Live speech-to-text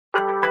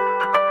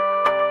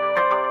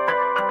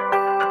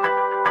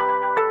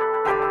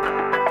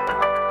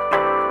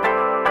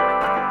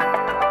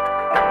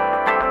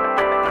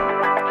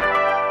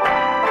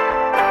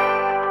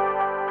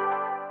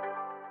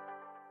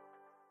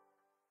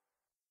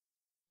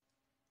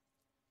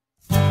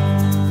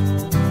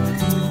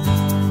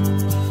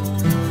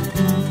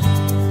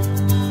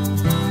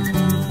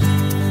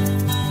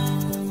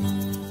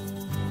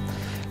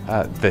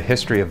The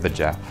history of the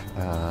Jeff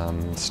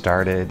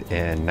started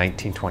in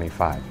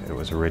 1925. It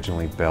was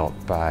originally built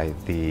by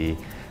the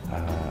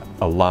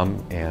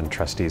alum and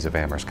trustees of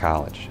Amherst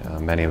College.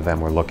 Many of them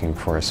were looking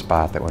for a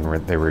spot that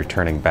when they were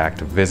returning back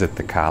to visit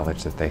the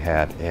college that they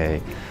had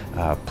a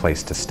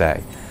place to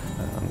stay.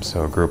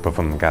 So a group of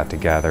them got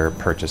together,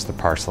 purchased the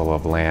parcel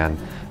of land.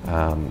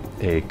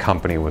 A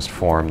company was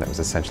formed that was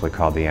essentially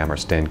called the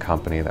Amherst Inn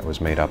Company that was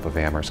made up of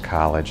Amherst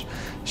College.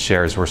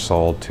 Shares were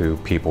sold to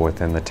people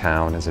within the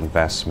town as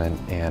investment,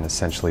 and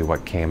essentially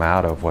what came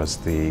out of was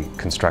the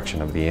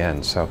construction of the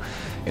inn. So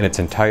in its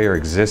entire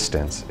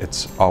existence,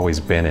 it's always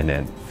been an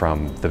inn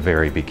from the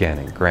very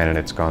beginning. Granted,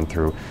 it's gone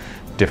through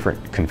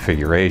different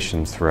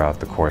configurations throughout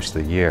the course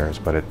of the years,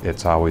 but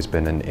it's always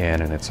been an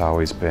inn, and it's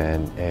always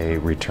been a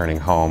returning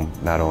home,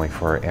 not only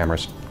for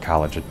Amherst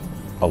College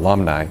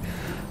alumni,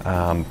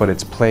 but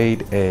it's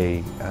played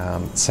a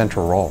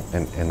central role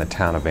in the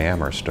town of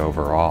Amherst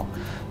overall.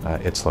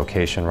 Its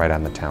location right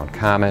on the town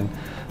common,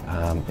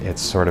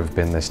 it's sort of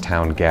been this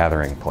town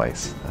gathering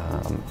place.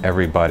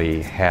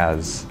 Everybody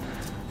has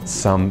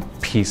some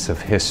piece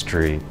of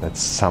history that's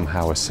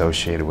somehow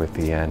associated with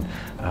the inn.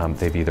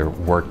 They've either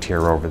worked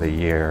here over the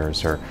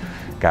years, or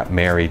got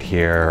married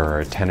here, or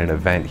attended an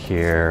event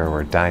here,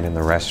 or dined in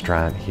the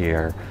restaurant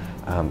here.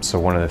 So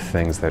one of the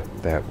things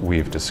that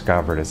we've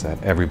discovered is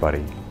that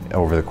everybody,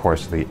 over the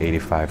course of the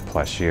 85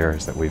 plus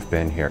years that we've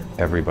been here,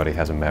 everybody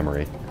has a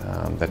memory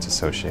that's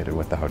associated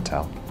with the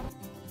hotel.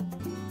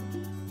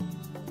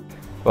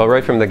 Well,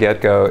 right from the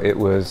get-go, it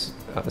was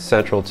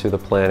central to the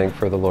planning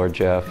for the Lord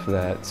Jeff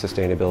that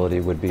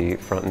sustainability would be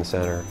front and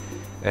center.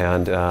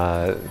 And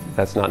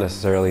that's not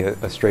necessarily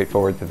a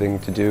straightforward thing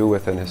to do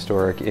with an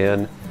historic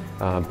inn,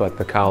 but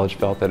the college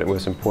felt that it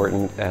was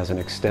important as an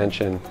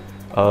extension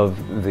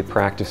of the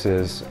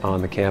practices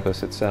on the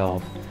campus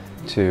itself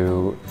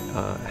to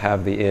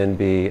have the inn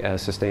be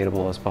as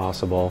sustainable as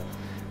possible.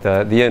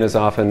 The inn is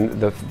often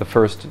the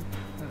first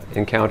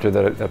encounter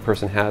that a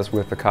person has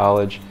with the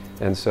college,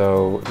 and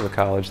so the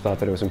college thought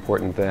that it was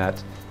important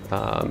that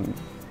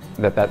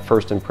that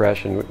first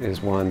impression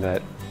is one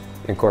that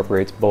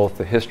incorporates both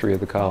the history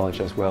of the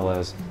college as well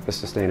as the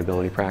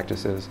sustainability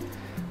practices.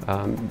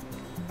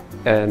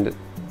 And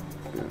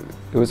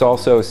it was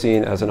also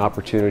seen as an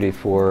opportunity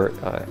for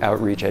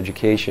outreach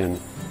education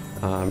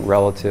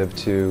relative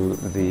to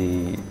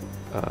the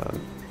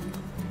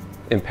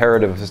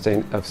imperative of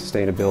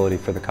sustainability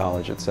for the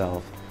college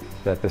itself.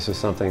 That this is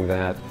something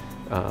that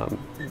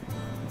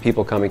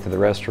people coming to the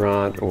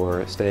restaurant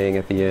or staying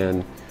at the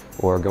inn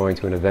or going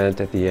to an event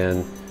at the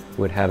inn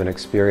would have an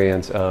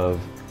experience of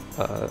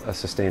a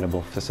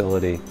sustainable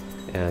facility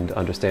and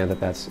understand that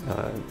that's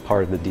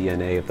part of the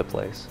DNA of the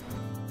place.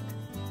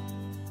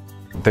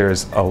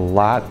 There's a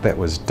lot that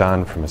was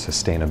done from a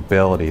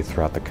sustainability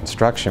throughout the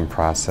construction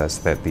process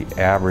that the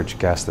average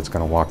guest that's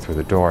going to walk through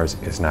the doors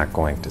is not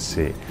going to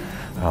see.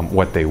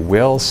 What they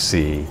will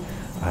see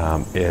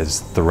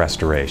is the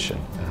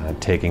restoration,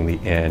 taking the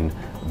inn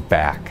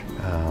back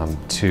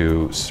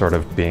to sort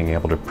of being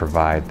able to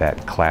provide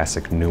that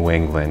classic New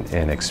England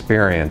inn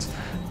experience,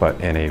 but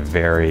in a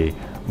very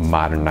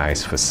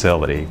modernized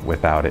facility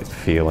without it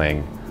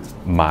feeling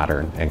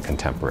modern and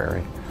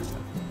contemporary.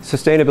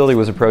 Sustainability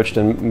was approached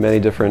in many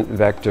different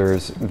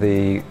vectors.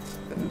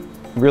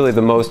 Really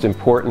the most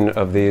important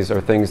of these are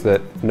things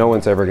that no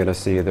one's ever going to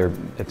see.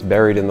 It's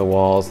buried in the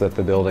walls that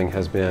the building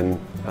has been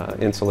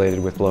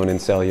insulated with blown-in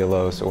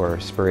cellulose or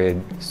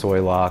sprayed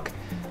soy lock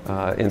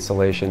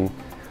insulation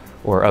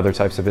or other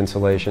types of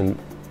insulation.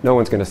 No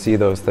one's going to see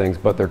those things,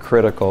 but they're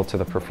critical to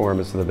the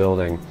performance of the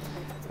building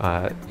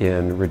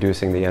in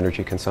reducing the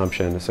energy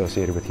consumption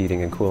associated with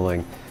heating and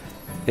cooling.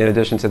 In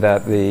addition to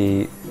that,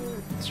 the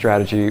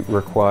strategy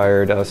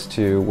required us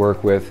to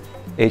work with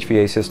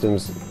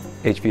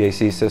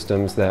HVAC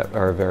systems that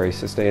are very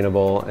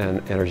sustainable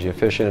and energy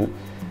efficient,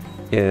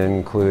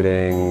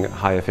 including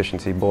high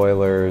efficiency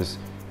boilers,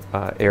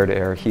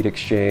 air-to-air heat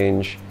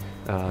exchange,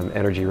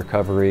 energy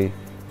recovery,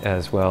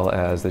 as well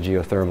as the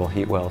geothermal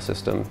heat well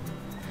system.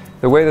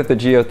 The way that the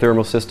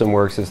geothermal system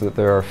works is that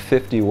there are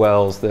 50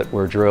 wells that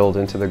were drilled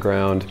into the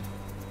ground,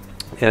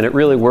 and it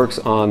really works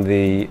on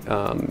the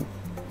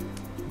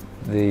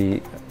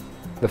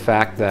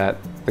fact that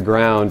the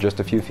ground just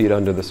a few feet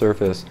under the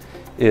surface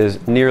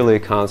is nearly a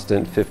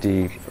constant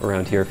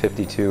around here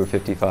 52 or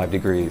 55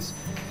 degrees.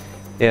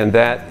 And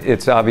that,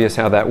 it's obvious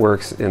how that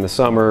works in the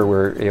summer.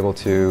 We're able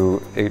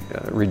to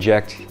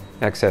reject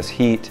excess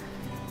heat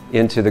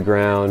into the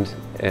ground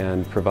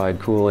and provide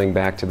cooling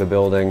back to the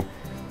building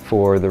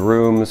for the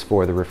rooms,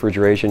 for the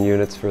refrigeration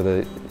units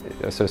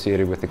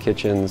associated with the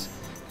kitchens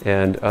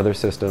and other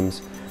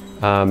systems.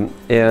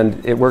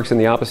 And it works in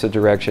the opposite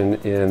direction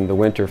in the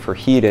winter for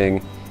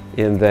heating,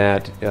 in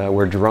that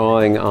we're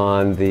drawing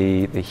on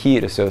the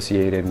heat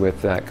associated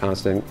with that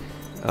constant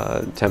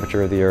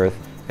temperature of the earth,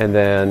 and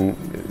then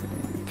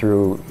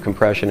through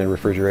compression and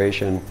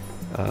refrigeration,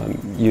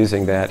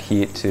 using that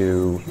heat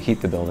to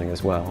heat the building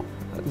as well.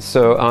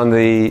 So on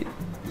the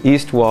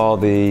east wall,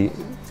 the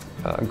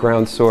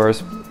ground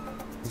source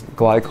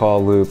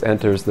glycol loop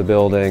enters the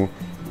building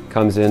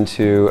comes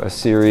into a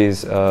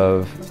series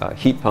of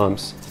heat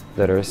pumps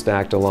that are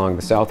stacked along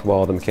the south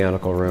wall of the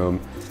mechanical room.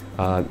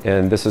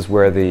 And this is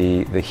where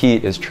the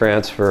heat is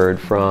transferred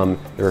from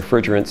the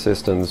refrigerant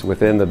systems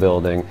within the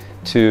building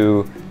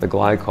to the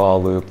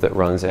glycol loop that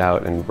runs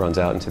out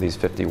into these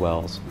 50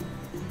 wells.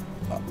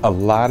 A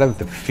lot of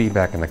the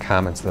feedback and the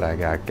comments that I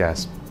got,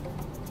 guess,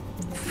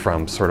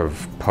 from sort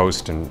of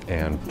post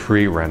and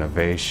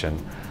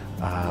pre-renovation,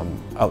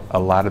 a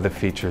lot of the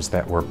features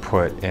that were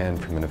put in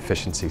from an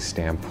efficiency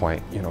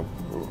standpoint,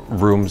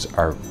 rooms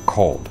are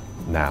cold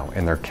now,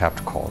 and they're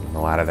kept cold. And a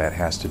lot of that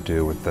has to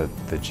do with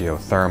the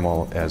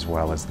geothermal as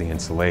well as the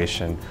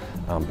insulation,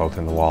 both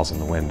in the walls and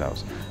the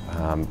windows.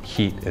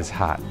 Heat is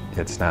hot.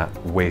 It's not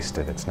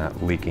wasted. It's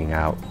not leaking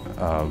out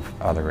of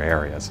other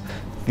areas.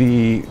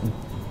 The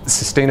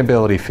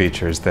sustainability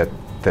features that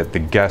the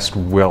guest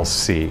will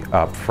see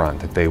up front,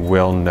 that they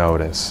will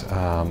notice,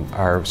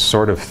 are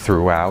sort of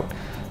throughout.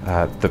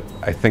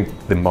 I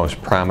think the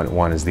most prominent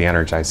one is the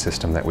energized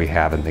system that we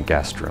have in the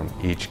guest room.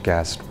 Each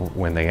guest,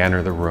 when they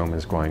enter the room,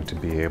 is going to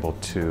be able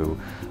to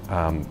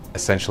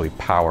essentially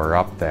power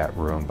up that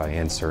room by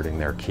inserting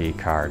their key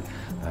card,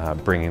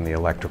 bringing the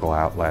electrical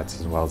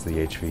outlets as well as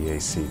the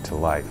HVAC to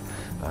life.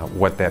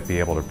 What that be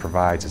able to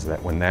provide is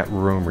that when that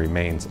room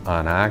remains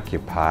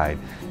unoccupied,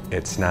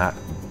 it's not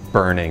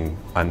burning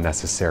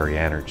unnecessary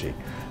energy,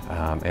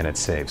 and it's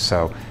safe.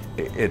 So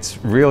it's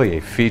really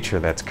a feature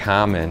that's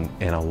common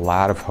in a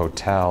lot of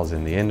hotels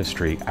in the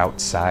industry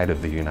outside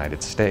of the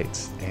United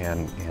States.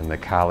 And the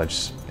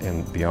college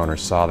and the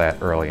owners saw that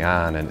early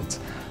on, and it's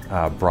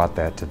brought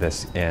that to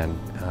this inn,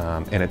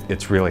 and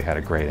it's really had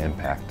a great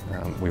impact.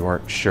 We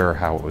weren't sure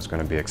how it was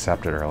going to be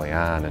accepted early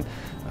on, and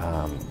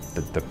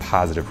the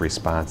positive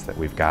response that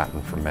we've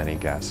gotten from many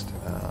guests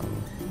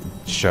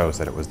shows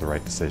that it was the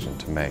right decision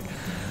to make.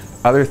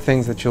 Other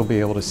things that you'll be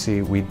able to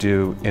see, we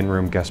do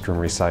in-room guest room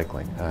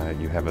recycling.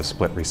 You have a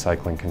split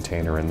recycling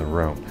container in the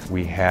room.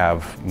 We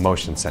have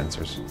motion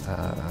sensors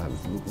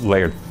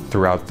layered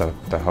throughout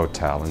the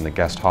hotel, in the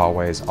guest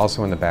hallways,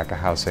 also in the back of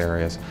house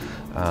areas,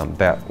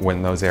 that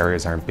when those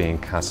areas aren't being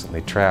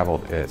constantly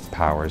traveled, it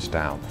powers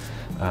down.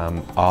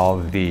 All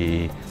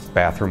the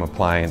bathroom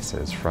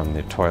appliances, from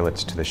the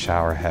toilets to the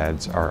shower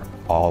heads, are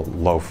all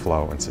low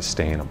flow and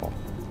sustainable.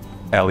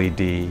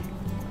 LED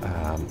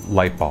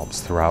light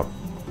bulbs throughout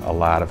a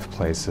lot of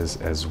places,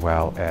 as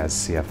well as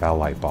CFL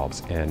light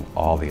bulbs in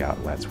all the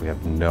outlets. We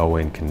have no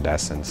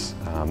incandescence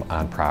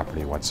on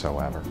property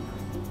whatsoever.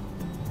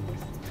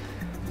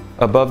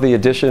 Above the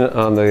addition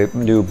on the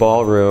new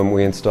ballroom,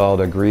 we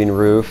installed a green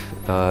roof.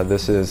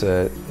 This is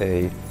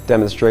a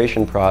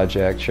demonstration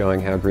project showing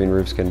how green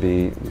roofs can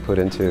be put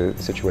into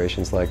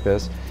situations like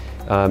this.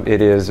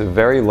 It is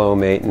very low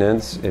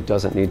maintenance. It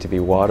doesn't need to be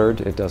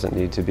watered. It doesn't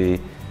need to be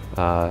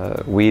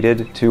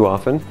weeded too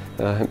often,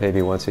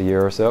 maybe once a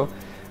year or so.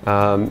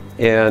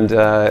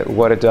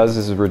 What it does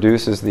is it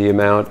reduces the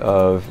amount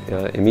of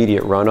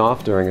immediate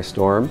runoff during a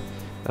storm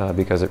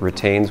because it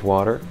retains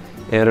water,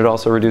 and it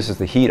also reduces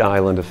the heat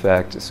island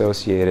effect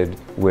associated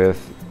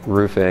with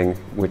roofing,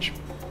 which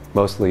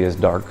mostly is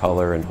dark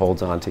color and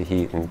holds on to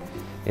heat, and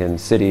in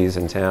cities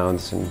and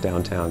towns and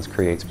downtowns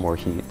creates more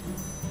heat.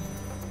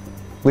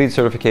 LEED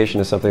certification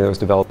is something that was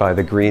developed by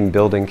the Green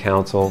Building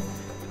Council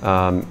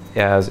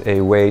as a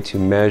way to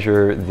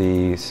measure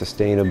the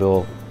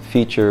sustainable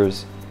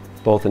features,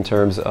 both in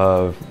terms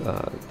of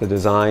the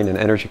design and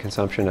energy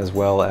consumption, as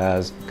well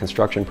as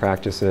construction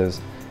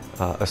practices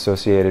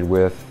associated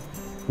with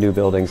new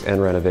buildings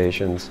and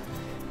renovations.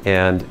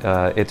 And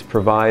it's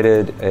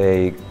provided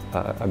a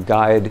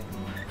guide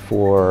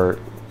for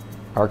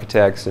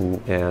architects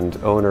and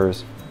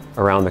owners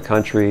around the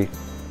country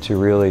to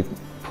really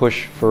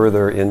push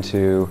further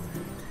into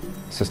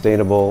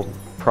sustainable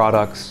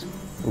products,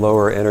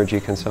 lower energy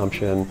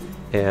consumption,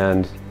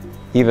 and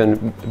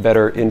even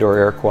better indoor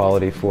air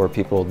quality for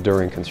people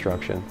during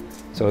construction.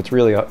 So it's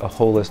really a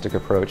holistic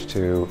approach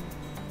to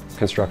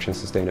construction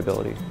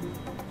sustainability.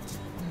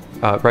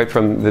 Right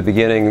from the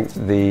beginning,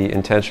 the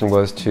intention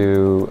was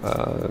to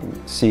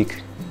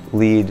seek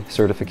LEED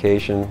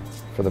certification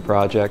for the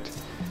project.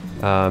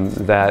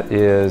 That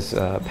is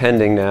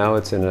pending now.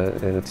 It's in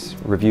its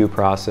review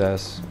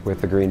process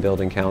with the Green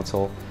Building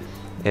Council.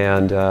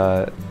 And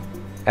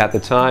at the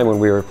time when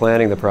we were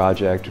planning the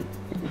project,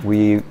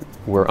 we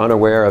were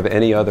unaware of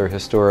any other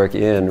historic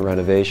inn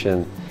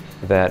renovation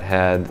that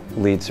had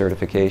LEED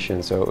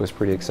certification, so it was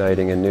pretty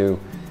exciting and new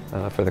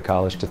for the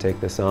college to take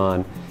this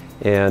on.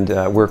 And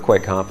we're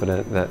quite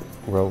confident that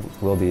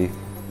we'll be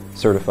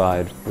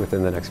certified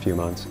within the next few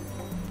months.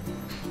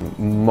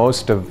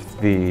 Most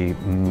of the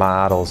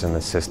models and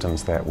the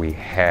systems that we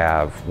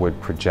have would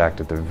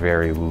project at the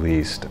very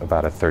least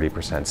about a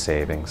 30%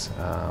 savings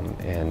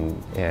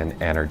in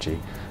energy,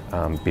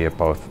 be it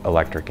both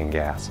electric and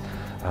gas.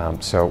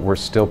 So we're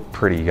still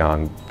pretty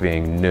young,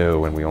 being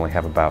new, and we only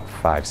have about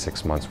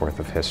 5-6 months worth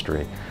of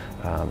history.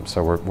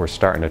 So we're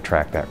starting to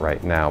track that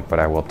right now, but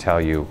I will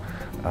tell you,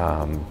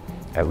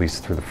 at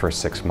least through the first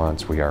 6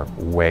 months, we are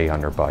way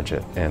under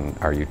budget in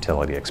our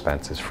utility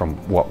expenses from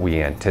what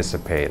we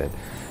anticipated.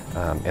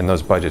 And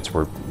those budgets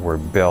were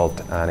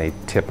built on a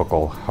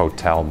typical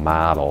hotel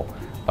model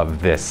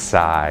of this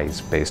size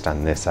based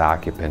on this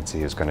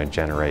occupancy is going to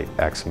generate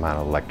X amount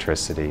of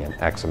electricity and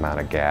X amount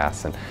of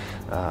gas, and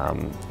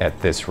at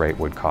this rate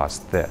would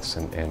cost this.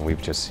 And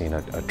we've just seen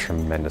a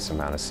tremendous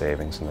amount of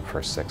savings in the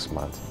first 6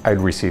 months. I'd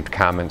received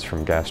comments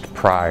from guests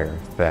prior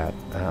that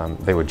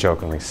they would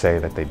jokingly say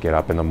that they'd get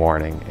up in the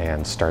morning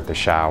and start the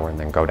shower and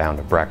then go down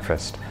to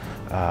breakfast.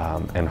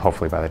 And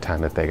hopefully by the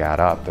time that they got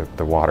up,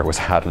 the water was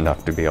hot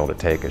enough to be able to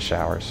take a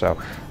shower. So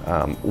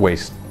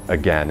waste,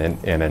 again,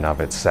 in and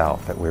of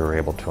itself, that we were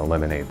able to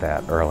eliminate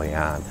that early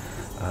on.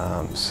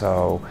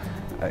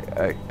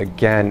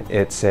 Again,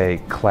 it's a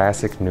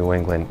classic New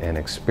England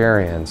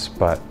experience,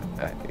 but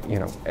you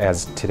know,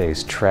 as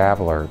today's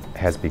traveler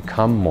has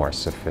become more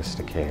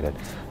sophisticated,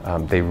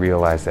 they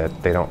realize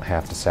that they don't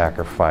have to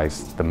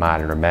sacrifice the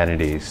modern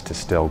amenities to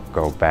still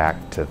go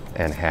back to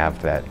and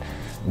have that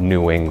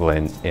New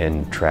England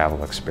in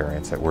travel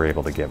experience that we're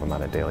able to give them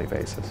on a daily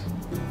basis.